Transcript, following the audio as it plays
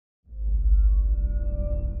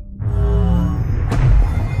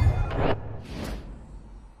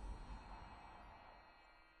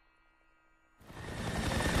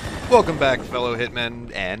Welcome back, fellow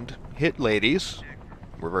hitmen and hit ladies.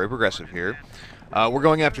 We're very progressive here. We're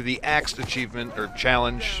going after the Axed achievement, or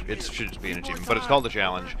challenge. It should just be an achievement, but it's called the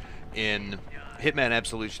challenge in Hitman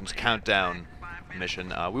Absolution's countdown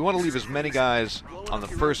mission. We want to leave as many guys on the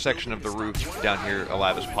first section of the roof down here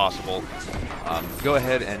alive as possible. Go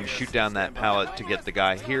ahead and shoot down that pallet to get the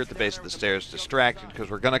guy here at the base of the stairs distracted, because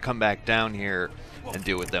we're going to come back down here and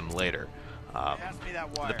deal with them later.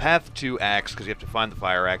 The path to Axe, because you have to find the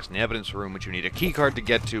fire axe in the evidence room, which you need a key card to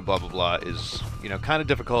get to, blah blah blah, is, you know, kind of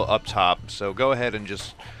difficult up top, so go ahead and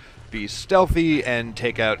just be stealthy and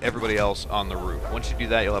take out everybody else on the roof. Once you do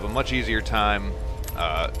that, you'll have a much easier time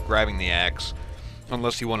grabbing the axe,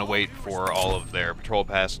 unless you want to wait for all of their patrol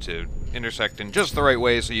paths to intersect in just the right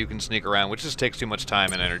way so you can sneak around, which just takes too much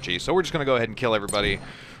time and energy. So we're just going to go ahead and kill everybody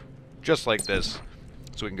just like this,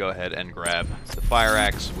 so we can go ahead and grab the fire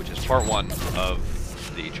axe, which is part 1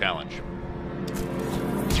 of the challenge.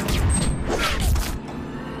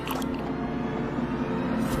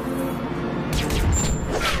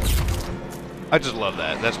 I just love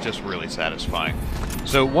that. That's just really satisfying.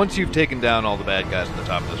 So once you've taken down all the bad guys at the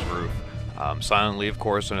top of this roof, silently of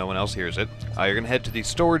course so no one else hears it, you're going to head to the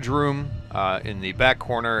storage room in the back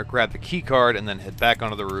corner, grab the key card, and then head back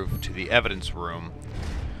onto the roof to the evidence room,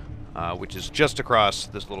 which is just across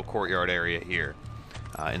this little courtyard area here.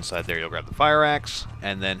 Inside there you'll grab the fire axe,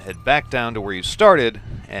 and then head back down to where you started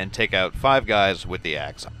and take out 5 guys with the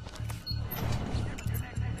axe.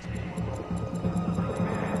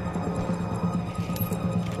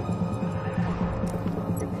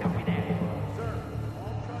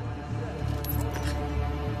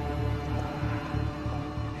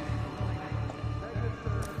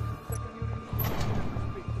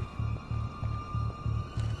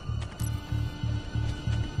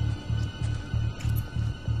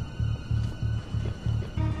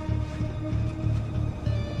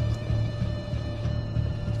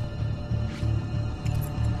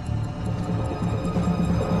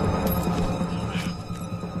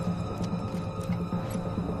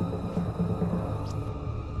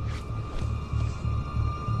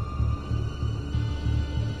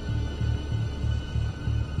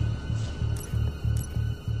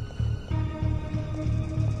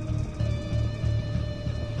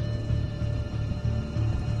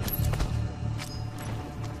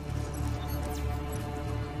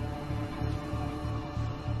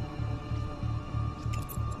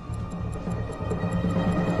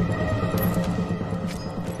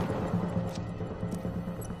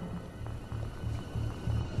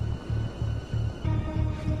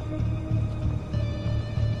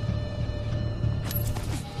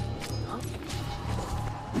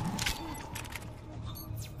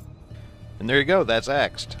 And there you go, that's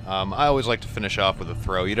Axed. I always like to finish off with a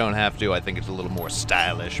throw. You don't have to, I think it's a little more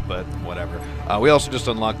stylish, but whatever. We also just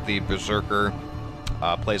unlocked the Berserker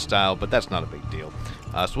playstyle, but that's not a big deal.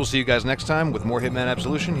 So we'll see you guys next time with more Hitman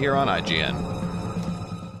Absolution here on IGN.